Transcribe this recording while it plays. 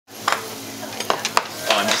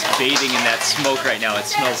just bathing in that smoke right now. It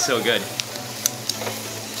smells so good.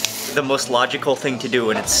 The most logical thing to do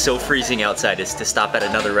when it's so freezing outside is to stop at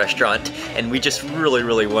another restaurant, and we just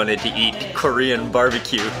really wanted to eat Korean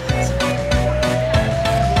barbecue.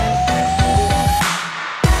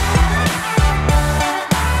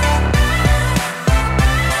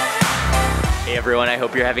 Hey everyone, I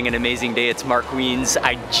hope you're having an amazing day. It's Mark Wiens.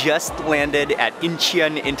 I just landed at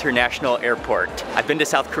Incheon International Airport. I've been to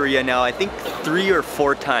South Korea now, I think 3 or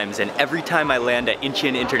 4 times, and every time I land at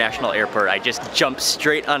Incheon International Airport, I just jump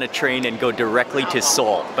straight on a train and go directly to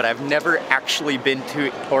Seoul. But I've never actually been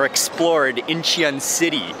to or explored Incheon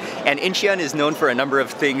City. And Incheon is known for a number of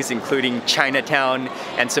things, including Chinatown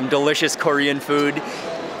and some delicious Korean food.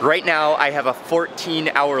 Right now, I have a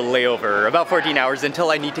 14-hour layover, about 14 hours until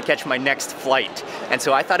I need to catch my next flight. And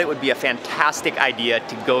so I thought it would be a fantastic idea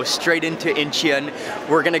to go straight into Incheon.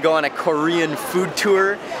 We're gonna go on a Korean food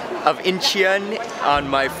tour of Incheon on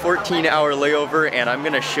my 14-hour layover, and I'm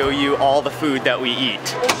gonna show you all the food that we eat.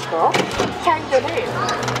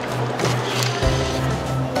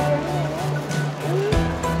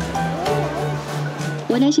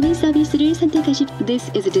 원하시는 서비스를 선택하십.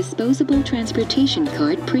 This is a disposable transportation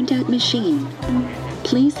card printout machine.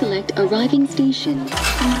 Please select arriving station.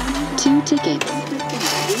 2 tickets.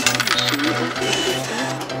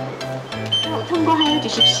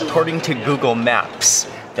 According to Google Maps,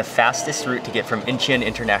 the fastest route to get from Incheon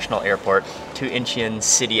International Airport to Incheon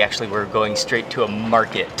City, actually we're going straight to a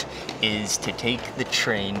market, is to take the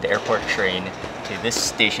train, the airport train, to this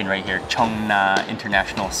station right here, Cheongna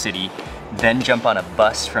International City, then jump on a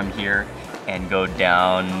bus from here and go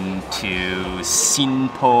down to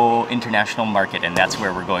Sinpo International Market, and that's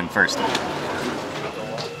where we're going first.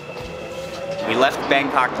 We left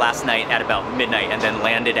Bangkok last night at about midnight and then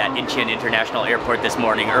landed at Incheon International Airport this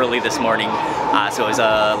morning, early this morning. So it was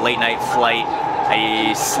a late night flight.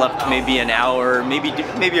 I slept maybe an hour,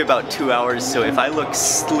 maybe about 2 hours. So if I look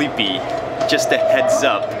sleepy, just a heads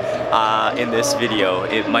up in this video,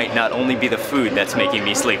 it might not only be the food that's making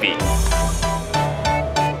me sleepy.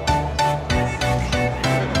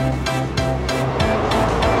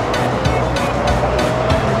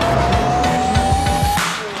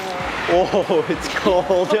 Oh, it's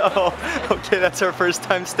cold. Oh, okay, that's our first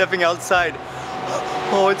time stepping outside.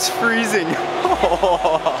 Oh, it's freezing.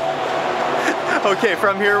 Oh. Okay,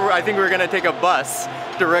 from here, I think we're gonna take a bus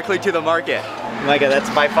directly to the market. Micah, that's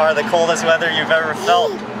by far the coldest weather you've ever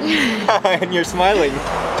felt. And you're smiling.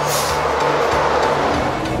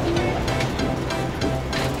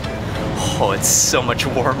 Oh, it's so much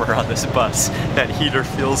warmer on this bus. That heater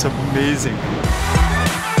feels amazing.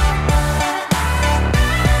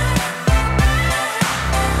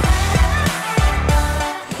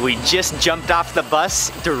 We just jumped off the bus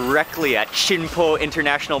directly at Sinpo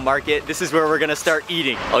International Market. This is where we're gonna start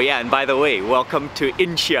eating. Oh yeah, and by the way, welcome to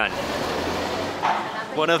Incheon.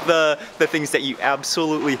 One of the things that you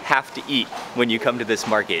absolutely have to eat when you come to this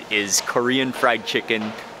market is Korean fried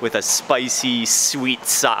chicken with a spicy, sweet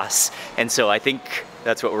sauce. And so I think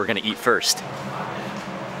that's what we're gonna eat first.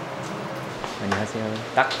 안녕하세요.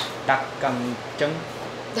 dakgangjeong.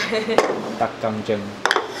 dakgangjeong.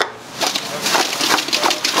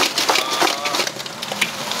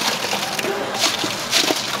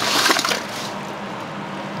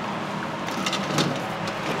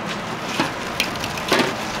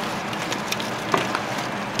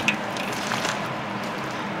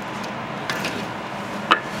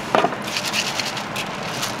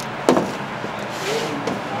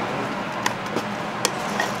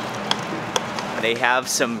 They have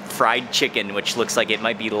some fried chicken, which looks like it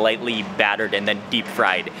might be lightly battered and then deep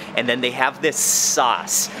fried. And then they have this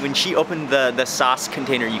sauce. When she opened the sauce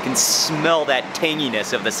container, you can smell that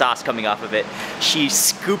tanginess of the sauce coming off of it. She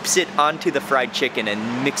scoops it onto the fried chicken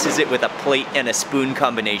and mixes it with a plate and a spoon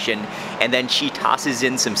combination. And then she tosses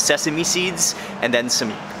in some sesame seeds and then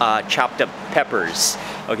some chopped up peppers.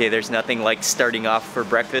 Okay, there's nothing like starting off for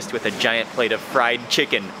breakfast with a giant plate of fried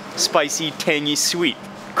chicken. Spicy, tangy, sweet.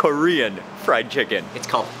 Korean fried chicken. It's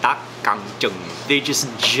called dakgangjeong. They just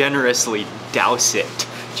generously douse it,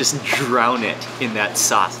 just drown it in that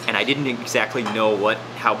sauce. And I didn't exactly know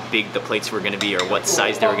how big the plates were gonna be or what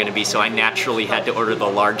size they were gonna be, so I naturally had to order the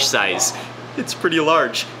large size. It's pretty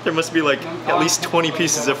large. There must be like at least 20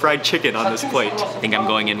 pieces of fried chicken on this plate. I think I'm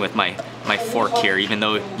going in with my fork here, even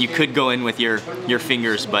though you could go in with your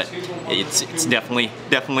fingers, but it's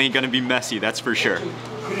definitely gonna be messy, that's for sure.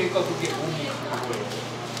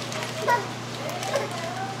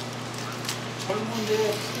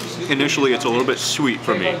 Initially, it's a little bit sweet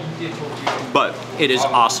for me, but it is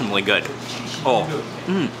awesomely good.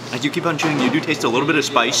 As you keep on chewing, you do taste a little bit of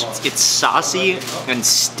spice. It's saucy and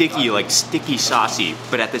sticky, like sticky saucy,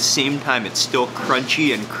 but at the same time, it's still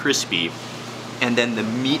crunchy and crispy. And then the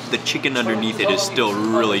meat, the chicken underneath it is still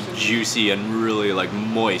really juicy and really like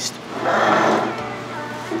moist.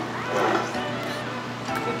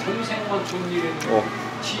 Oh,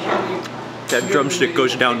 that drumstick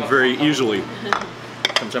goes down very easily.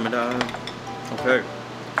 감사합니다. Okay.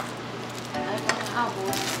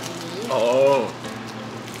 Oh.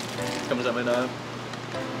 감사합니다.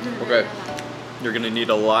 Okay. You're gonna need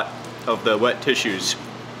a lot of the wet tissues.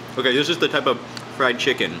 Okay, this is the type of fried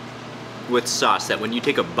chicken with sauce that when you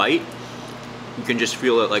take a bite, you can just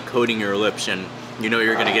feel it like coating your lips, and you know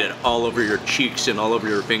you're gonna get it all over your cheeks and all over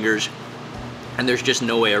your fingers. And there's just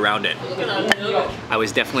no way around it. I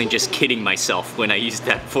was definitely just kidding myself when I used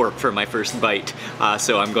that fork for my first bite,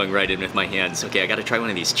 so I'm going right in with my hands. Okay, I gotta try one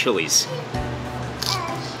of these chilies.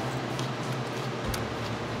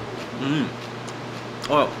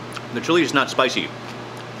 Oh, the chili is not spicy,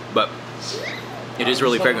 but it is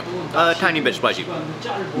really fragrant. A tiny bit spicy.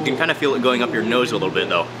 You can kind of feel it going up your nose a little bit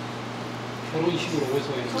though.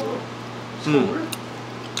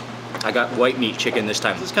 I got white meat chicken this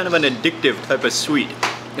time. It's kind of an addictive type of sweet.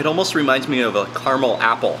 It almost reminds me of a caramel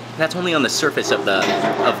apple. That's only on the surface of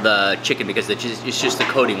the chicken because it's just the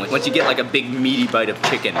coating. Once you get like a big meaty bite of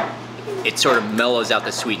chicken, it sort of mellows out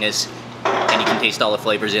the sweetness and you can taste all the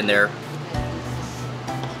flavors in there.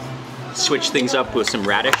 Switch things up with some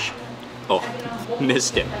radish. Oh,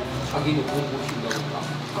 missed it.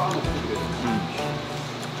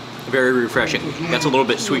 Very refreshing. That's a little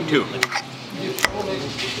bit sweet too.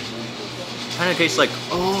 Kind of tastes like,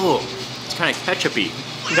 oh, it's kind of ketchup-y.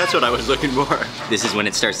 That's what I was looking for. This is when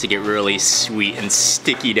it starts to get really sweet and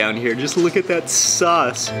sticky down here. Just look at that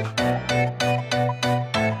sauce.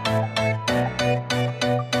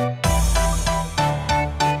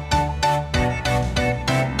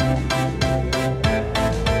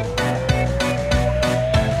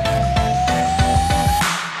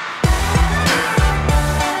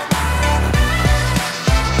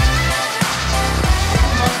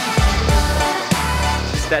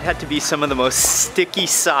 That had to be some of the most sticky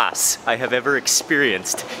sauce I have ever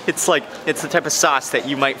experienced. It's the type of sauce that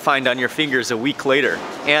you might find on your fingers a week later.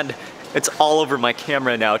 And it's all over my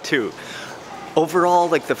camera now too. Overall,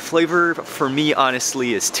 like the flavor for me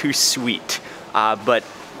honestly is too sweet. But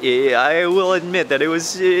I will admit that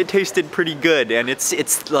it tasted pretty good, and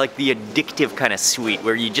it's like the addictive kind of sweet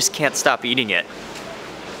where you just can't stop eating it.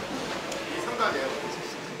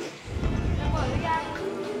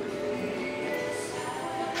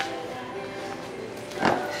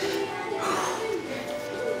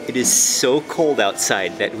 It is so cold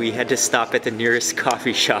outside that we had to stop at the nearest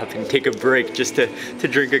coffee shop and take a break just to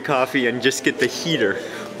drink a coffee and just get the heater.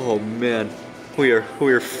 Oh man, we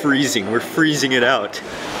are freezing. We're freezing it out.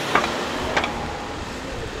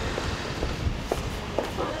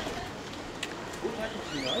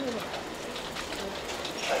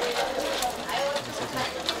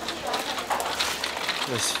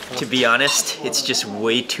 To be honest, it's just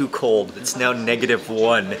way too cold. It's now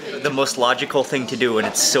 -1. The most logical thing to do when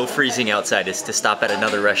it's so freezing outside is to stop at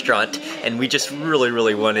another restaurant, and we just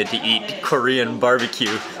really wanted to eat Korean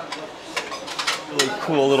barbecue. Really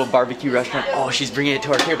cool little barbecue restaurant. Oh, she's bringing it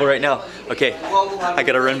to our table right now. Okay, I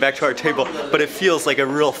gotta run back to our table, but it feels like a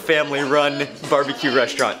real family-run barbecue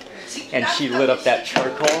restaurant. And she lit up that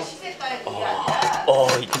charcoal.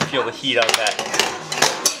 Oh, you can feel the heat on that.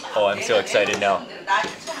 Oh, I'm so excited now.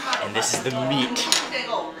 And this is the meat.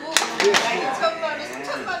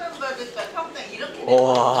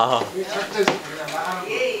 Wow.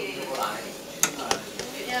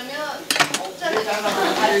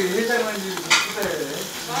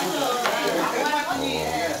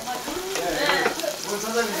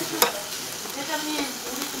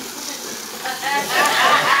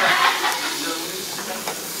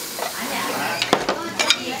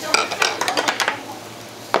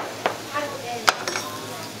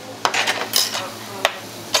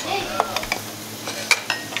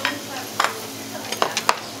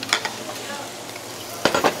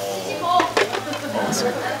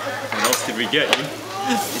 What else did we get?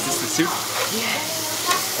 Is this the soup?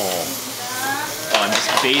 Yes. Oh, I'm just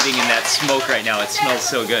bathing in that smoke right now. It smells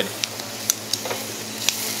so good.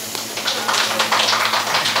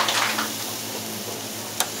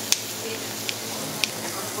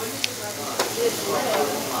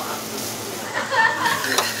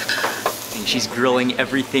 And she's grilling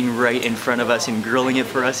everything right in front of us and grilling it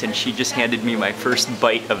for us, and she just handed me my first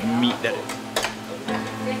bite of meat that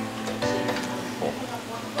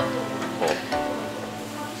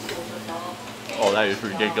Oh, that is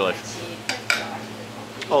ridiculous.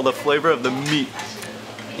 Oh, the flavor of the meat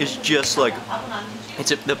is just like,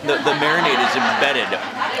 the marinade is embedded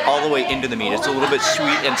all the way into the meat. It's a little bit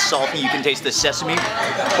sweet and salty. You can taste the sesame.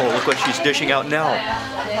 Oh, look what she's dishing out now.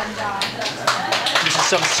 This is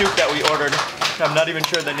some soup that we ordered. I'm not even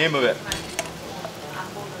sure the name of it.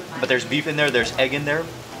 But there's beef in there, there's egg in there,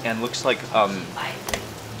 and looks like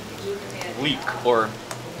leek or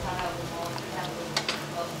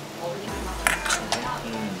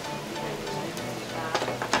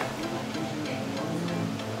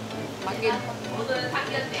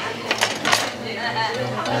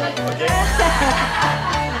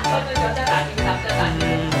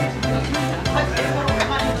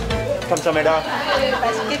감사합니다.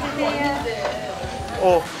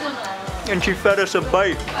 Oh, and she fed us a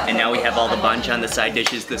bite. And now we have all the banchan, the side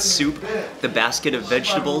dishes, the soup, the basket of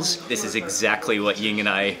vegetables. This is exactly what Ying and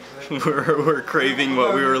I were craving,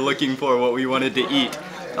 what we were looking for, what we wanted to eat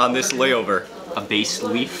on this layover. A base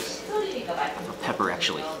leaf of pepper,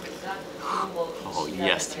 actually. Oh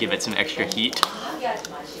yes, to give it some extra heat.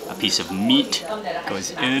 A piece of meat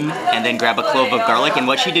goes in, and then grab a clove of garlic. And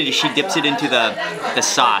what she did is she dips it into the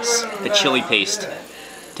sauce, the chili paste,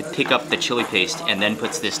 to pick up the chili paste, and then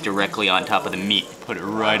puts this directly on top of the meat. Put it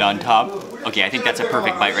right on top. Okay, I think that's a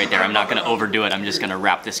perfect bite right there. I'm not gonna overdo it. I'm just gonna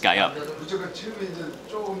wrap this guy up.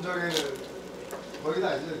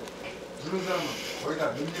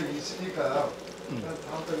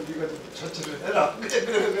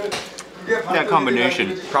 That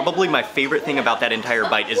combination. Probably my favorite thing about that entire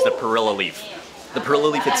bite is the perilla leaf. The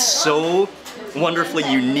perilla leaf, it's so wonderfully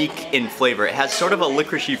unique in flavor. It has sort of a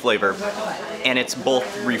licoricey flavor, and it's both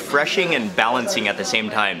refreshing and balancing at the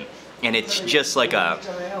same time. And it's just like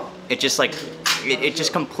it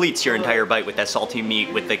just completes your entire bite with that salty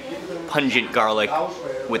meat, with the pungent garlic,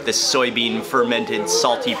 with the soybean fermented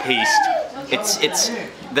salty paste. It's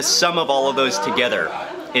the sum of all of those together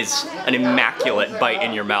is an immaculate bite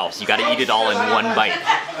in your mouth. You gotta eat it all in one bite.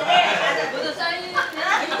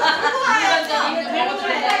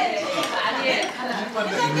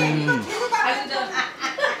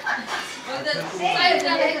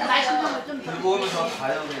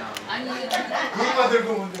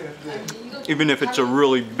 Even if it's a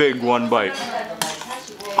really big one bite.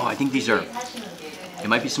 Oh, I think these are, it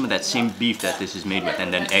might be some of that same beef that this is made with,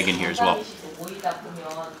 and then egg in here as well.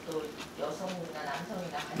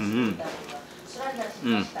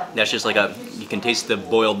 That's just like you can taste the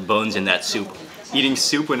boiled bones in that soup. Eating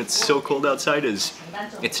soup when it's so cold outside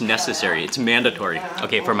it's necessary, it's mandatory.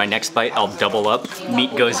 Okay, for my next bite, I'll double up.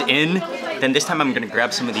 Meat goes in, then this time I'm gonna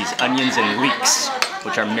grab some of these onions and leeks,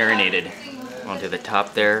 which are marinated, onto the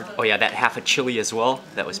top there. Oh yeah, that half a chili as well,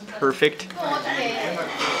 that was perfect.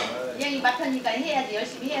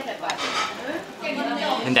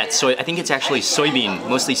 And that soy, I think it's actually soybean,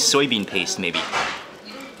 mostly soybean paste maybe.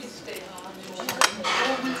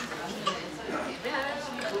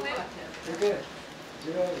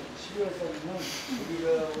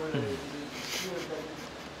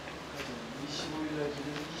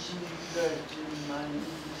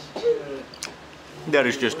 That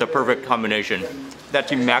is just the perfect combination.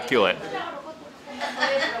 That's immaculate.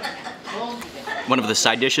 One of the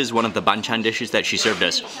side dishes, one of the banchan dishes that she served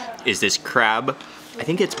us is this crab. I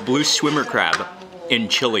think it's blue swimmer crab in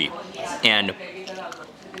chili. And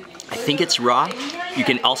I think it's raw. You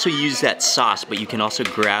can also use that sauce, but you can also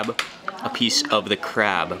grab a piece of the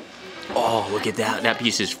crab. Oh, look at that. That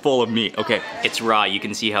piece is full of meat. Okay, it's raw. You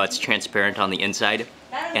can see how it's transparent on the inside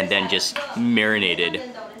and then just marinated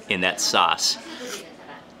in that sauce.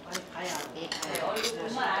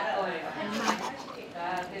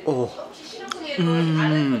 Oh.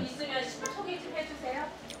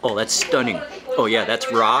 Oh, that's stunning. Oh yeah,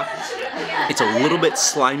 that's raw. It's a little bit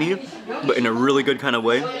slimy, but in a really good kind of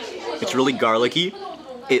way. It's really garlicky.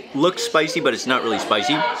 It looks spicy, but it's not really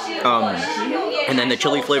spicy. And then the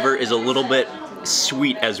chili flavor is a little bit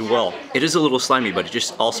sweet as well. It is a little slimy, but it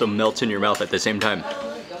just also melts in your mouth at the same time.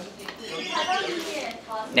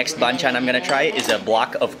 Next banchan I'm gonna try is a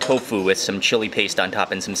block of tofu with some chili paste on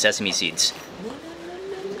top and some sesame seeds.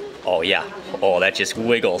 Oh yeah, oh that just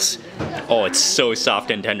wiggles. Oh, it's so soft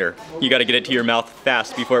and tender. You gotta get it to your mouth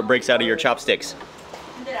fast before it breaks out of your chopsticks.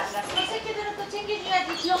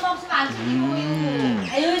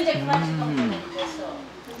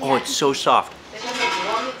 Oh, it's so soft.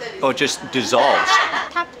 Oh, it just dissolves.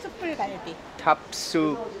 탑수풀갈비.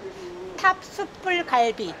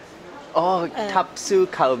 탑수풀갈비. Oh, 탑수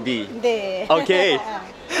갈비. 네. Okay,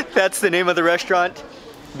 that's the name of the restaurant.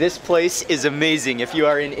 This place is amazing. If you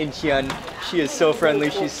are in Incheon, she is so friendly,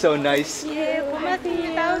 she's so nice.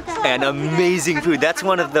 And amazing food. That's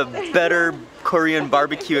one of the better Korean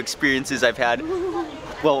barbecue experiences I've had.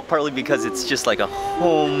 Well, partly because it's just like a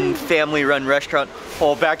home, family-run restaurant.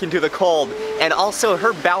 Oh, back into the cold. And also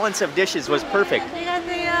her balance of dishes was perfect.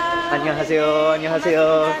 안녕하세요,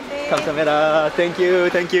 안녕하세요. 감사합니다. Thank you,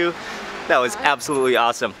 thank you. That was absolutely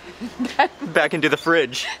awesome. Back into the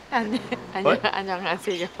fridge. What?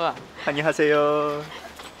 안녕하세요. 안녕하세요.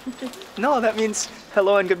 No, that means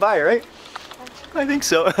hello and goodbye, right? I think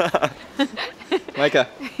so. Micah.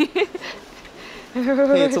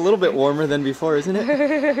 Hey, it's a little bit warmer than before, isn't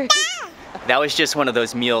it? That was just one of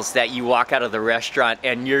those meals that you walk out of the restaurant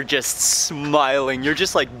and you're just smiling. You're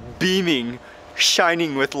just like beaming,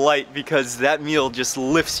 shining with light because that meal just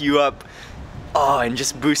lifts you up. Oh, and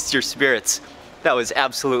just boosts your spirits. That was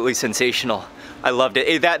absolutely sensational. I loved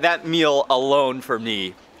it. That meal alone for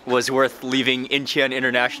me was worth leaving Incheon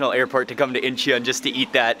International Airport to come to Incheon just to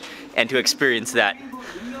eat that and to experience that.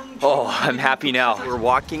 Oh, I'm happy now. We're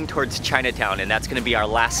walking towards Chinatown and that's gonna be our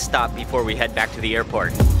last stop before we head back to the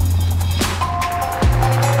airport.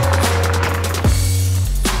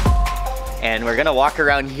 And we're gonna walk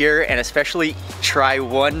around here and especially try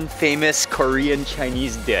one famous Korean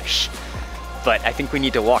Chinese dish. But I think we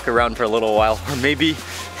need to walk around for a little while or maybe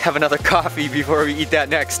have another coffee before we eat that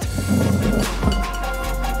next.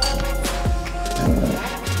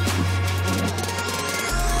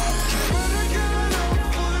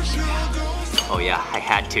 Oh yeah, I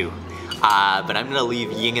had to. But I'm gonna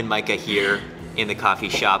leave Ying and Micah here in the coffee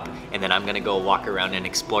shop and then I'm gonna go walk around and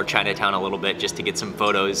explore Chinatown a little bit just to get some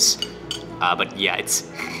photos. But yeah,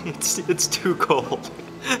 it's too cold.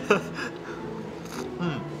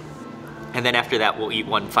 And then after that, we'll eat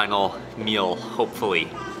one final meal, hopefully.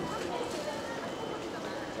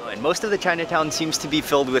 And most of the Chinatown seems to be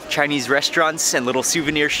filled with Chinese restaurants and little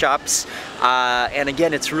souvenir shops. And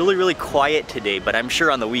again, it's really, really quiet today, but I'm sure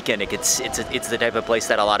on the weekend it's the type of place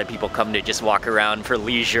that a lot of people come to just walk around for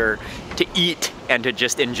leisure, to eat, and to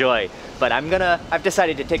just enjoy. But I've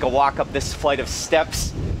decided to take a walk up this flight of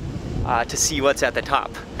steps to see what's at the top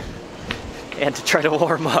and to try to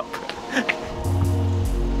warm up.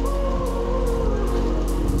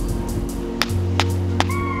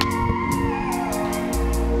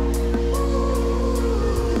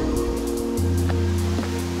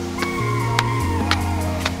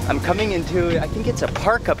 I'm coming into, I think it's a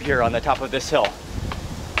park up here on the top of this hill.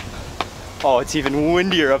 Oh, it's even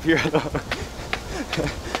windier up here though.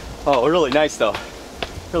 Oh, really nice though.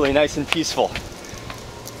 Really nice and peaceful.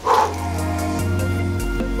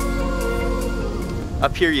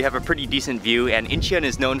 Up here you have a pretty decent view and Incheon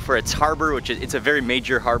is known for its harbor, it's a very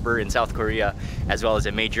major harbor in South Korea, as well as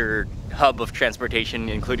a major hub of transportation,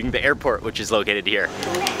 including the airport, which is located here.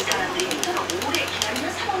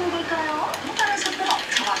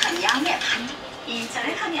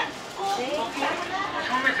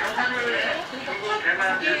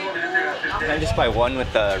 Can I just buy one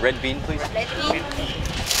with the red bean, please? Red bean.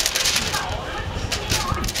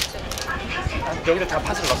 여기다 다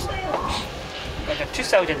팥을 넣었어. 약간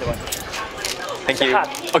 2001. Thank you.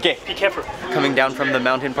 Okay. Be careful. Coming down from the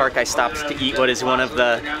mountain park, I stopped to eat what is one of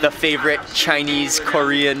the favorite Chinese,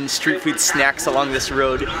 Korean street food snacks along this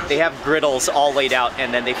road. They have griddles all laid out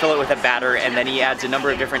and then they fill it with a batter and then he adds a number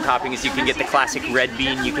of different toppings. You can get the classic red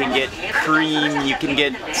bean, you can get cream, you can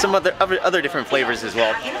get some other different flavors as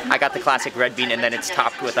well. I got the classic red bean and then it's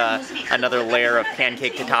topped with another layer of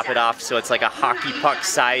pancake to top it off. So it's like a hockey puck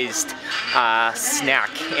sized snack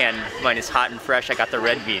and mine is hot and fresh. I got the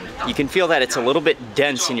red bean. You can feel that it's a little bit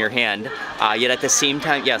dense in your hand, yet at the same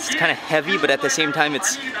time, yes, it's kind of heavy, but at the same time,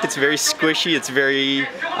 it's very squishy. It's very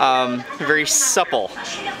very supple.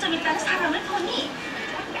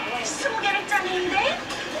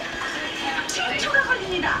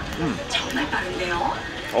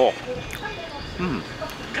 Oh,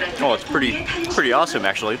 oh, it's pretty awesome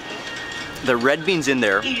actually. The red beans in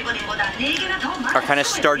there are kind of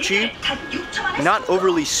starchy, not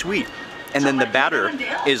overly sweet. And then the batter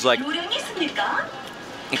is like,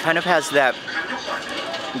 it kind of has that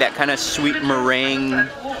kind of sweet meringue,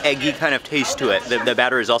 eggy kind of taste to it. The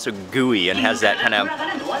batter is also gooey and has that kind of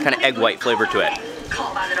egg white flavor to it.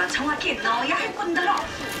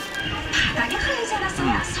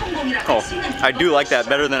 Oh, I do like that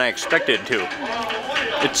better than I expected to.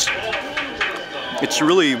 It's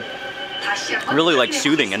really like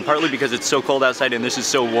soothing, and partly because it's so cold outside and this is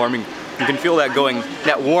so warm, you can feel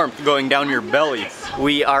that warmth going down your belly.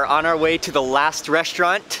 We are on our way to the last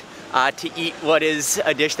restaurant to eat what is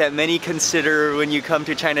a dish that many consider when you come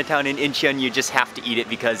to Chinatown in Incheon. You just have to eat it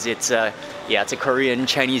because it's a Korean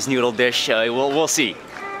Chinese noodle dish. We'll see.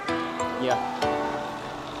 Yeah.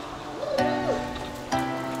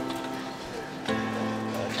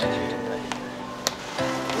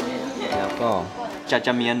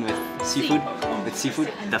 jjajangmyeon with seafood. With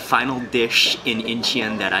seafood. The final dish in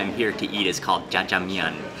Incheon that I'm here to eat is called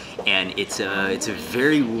jjajangmyeon, and it's a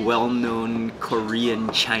very well-known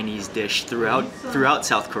Korean Chinese dish throughout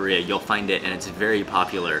South Korea. You'll find it, and it's very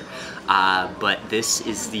popular. But this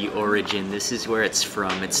is the origin. This is where it's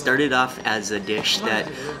from. It started off as a dish that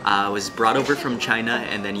was brought over from China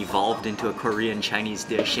and then evolved into a Korean Chinese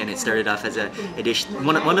dish. And it started off as a dish.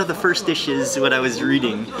 One of the first dishes, what I was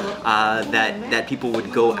reading, that people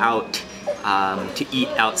would go out to eat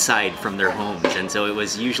outside from their homes, and so it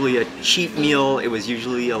was usually a cheap meal. It was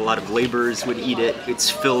usually a lot of laborers would eat it. It's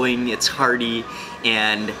filling, it's hearty,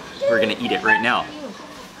 and we're gonna eat it right now.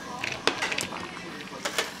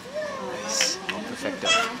 Nice. Perfecto.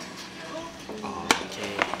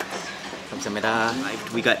 Okay.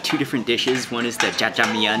 Kamsahamnida. We got two different dishes. One is the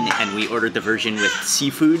jjajangmyeon, and we ordered the version with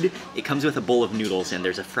seafood. It comes with a bowl of noodles, and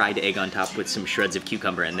there's a fried egg on top with some shreds of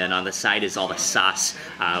cucumber, and then on the side is all the sauce,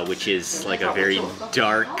 which is like a very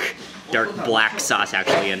dark black sauce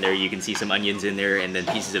actually, and there you can see some onions in there, and then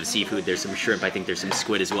pieces of seafood. There's some shrimp, I think there's some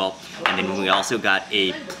squid as well, and then we also got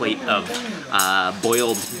a plate of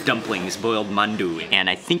boiled dumplings, boiled mandu. And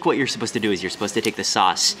I think what you're supposed to do is you're supposed to take the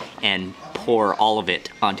sauce and pour all of it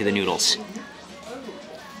onto the noodles.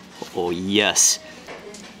 Oh yes.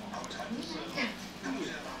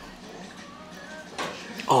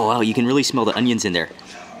 Oh wow, you can really smell the onions in there.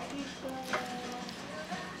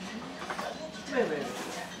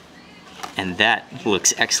 And that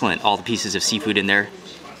looks excellent, all the pieces of seafood in there.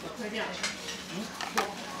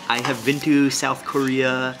 I have been to South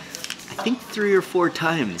Korea, I think 3 or 4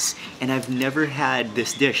 times, and I've never had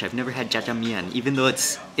this dish. I've never had jjajangmyeon, even though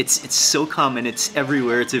it's so common, it's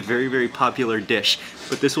everywhere, it's a very, very popular dish.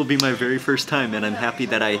 But this will be my very first time, and I'm happy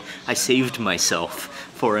that I saved myself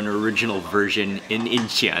for an original version in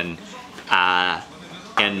Incheon.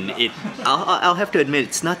 And I'll have to admit,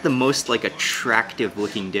 it's not the most like attractive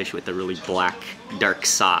looking dish with a really black, dark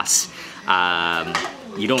sauce.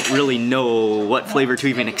 You don't really know what flavor to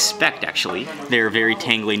even expect, actually. They're very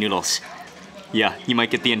tangly noodles. Yeah, you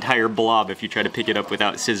might get the entire blob if you try to pick it up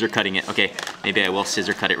without scissor cutting it. Okay, maybe I will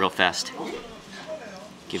scissor cut it real fast.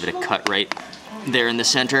 Give it a cut right there in the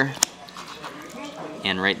center.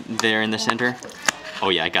 And right there in the center. Oh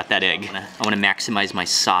yeah, I got that egg. I want to maximize my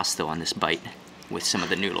sauce though on this bite with some of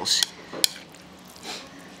the noodles.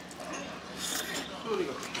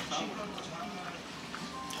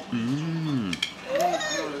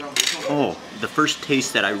 Oh, the first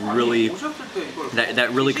taste that that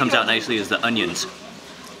really comes out nicely is the onions,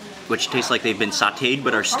 which taste like they've been sauteed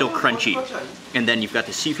but are still crunchy. And then you've got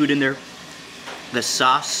the seafood in there. The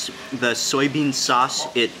sauce, the soybean sauce,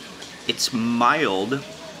 it's mild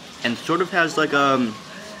and sort of has like a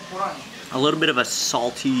little bit of a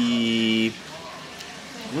salty.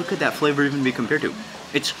 What could that flavor even be compared to?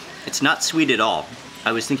 It's not sweet at all.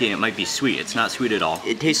 I was thinking it might be sweet. It's not sweet at all.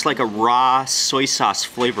 It tastes like a raw soy sauce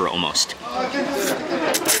flavor almost.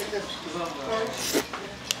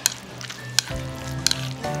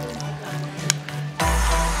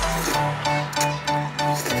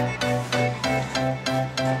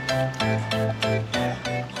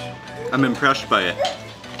 I'm impressed by it.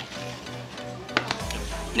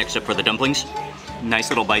 Next up for the dumplings. Nice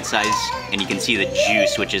little bite size, and you can see the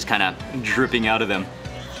juice which is kind of dripping out of them.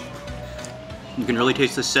 You can really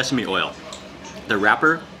taste the sesame oil. The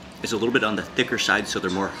wrapper is a little bit on the thicker side, so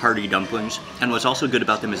they're more hearty dumplings. And what's also good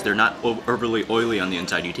about them is they're not overly oily on the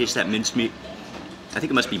inside. You taste that mincemeat. I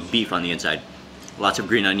think it must be beef on the inside. Lots of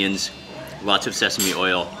green onions, lots of sesame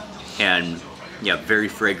oil, and yeah, very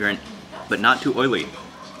fragrant, but not too oily.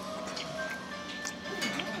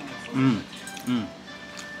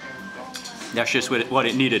 That's just what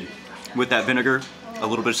it needed. With that vinegar, a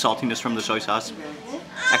little bit of saltiness from the soy sauce.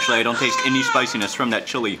 Actually, I don't taste any spiciness from that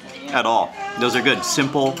chili at all. Those are good.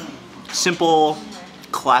 Simple,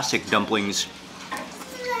 classic dumplings.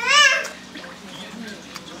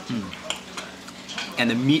 And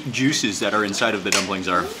the meat juices that are inside of the dumplings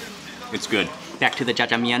it's good. Back to the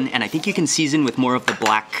jjajangmyeon, and I think you can season with more of the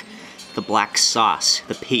black sauce,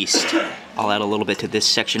 the paste. I'll add a little bit to this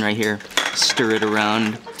section right here. Stir it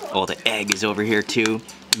around. Oh, the egg is over here too.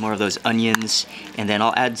 More of those onions, and then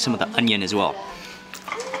I'll add some of the onion as well.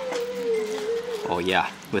 Oh yeah,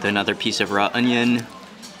 with another piece of raw onion.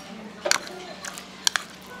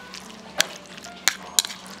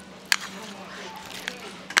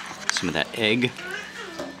 Some of that egg.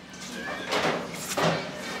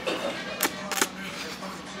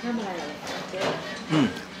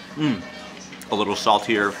 A little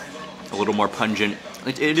saltier, a little more pungent.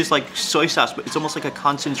 It is like soy sauce, but it's almost like a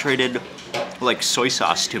concentrated like soy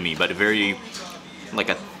sauce to me, but very, like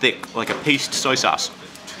a thick, like a paste soy sauce.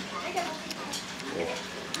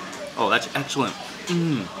 Oh, that's excellent.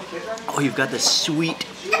 Oh, you've got the sweet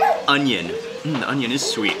onion. The onion is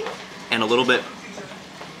sweet and a little bit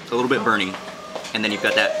burning. And then you've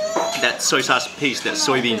got that soy sauce paste, that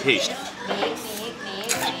soybean paste.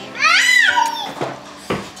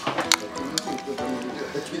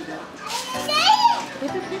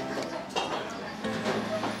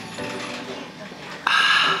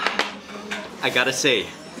 I gotta say,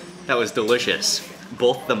 that was delicious.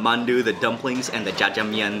 Both the mandu, the dumplings, and the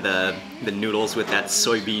jjajangmyeon, the noodles with that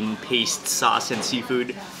soybean paste sauce and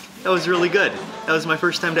seafood. That was really good. That was my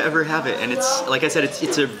first time to ever have it, and it's, like I said,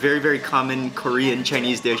 it's a very, very common Korean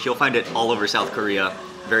Chinese dish. You'll find it all over South Korea,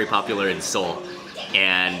 very popular in Seoul.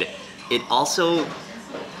 And it's also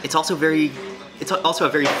a very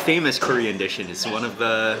famous Korean dish, and it's one of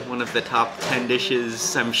the top 10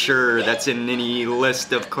 dishes, I'm sure, that's in any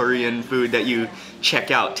list of Korean food that you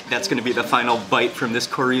check out. That's going to be the final bite from this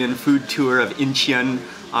Korean food tour of Incheon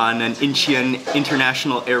on an Incheon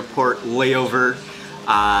International Airport layover.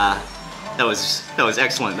 That was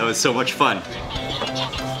excellent. That was so much fun.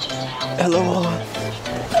 Hello.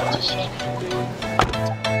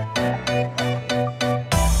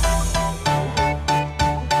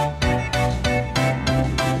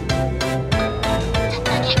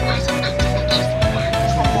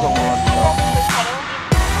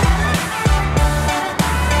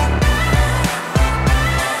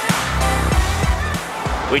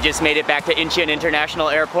 We just made it back to Incheon International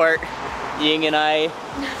Airport. Ying and I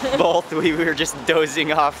both, we were just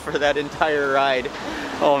dozing off for that entire ride.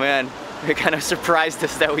 Oh man, it kind of surprised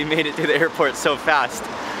us that we made it to the airport so fast.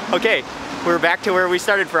 Okay, we're back to where we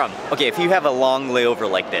started from. Okay, if you have a long layover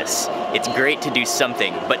like this, it's great to do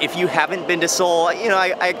something. But if you haven't been to Seoul, you know,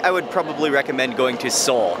 I would probably recommend going to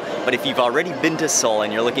Seoul. But if you've already been to Seoul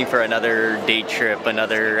and you're looking for another day trip,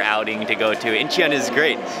 another outing to go to, Incheon is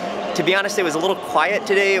great. To be honest, it was a little quiet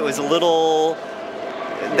today. It was a little...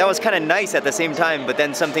 That was kind of nice at the same time, but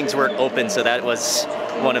then some things weren't open, so that was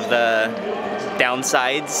one of the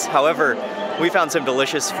downsides. However, we found some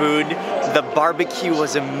delicious food. The barbecue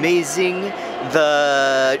was amazing.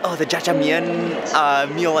 The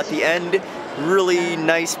jjajangmyeon meal at the end, really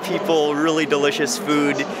nice people, really delicious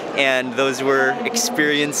food, and those were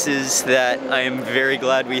experiences that I am very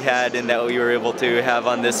glad we had and that we were able to have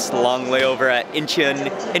on this long layover at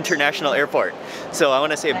Incheon International Airport. So I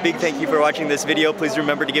want to say a big thank you for watching this video. Please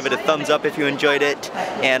remember to give it a thumbs up if you enjoyed it,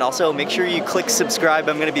 and also make sure you click subscribe.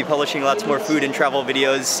 I'm going to be publishing lots more food and travel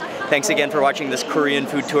videos. Thanks again for watching this Korean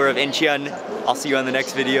food tour of Incheon. I'll see you on the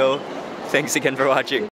next video. Thanks again for watching.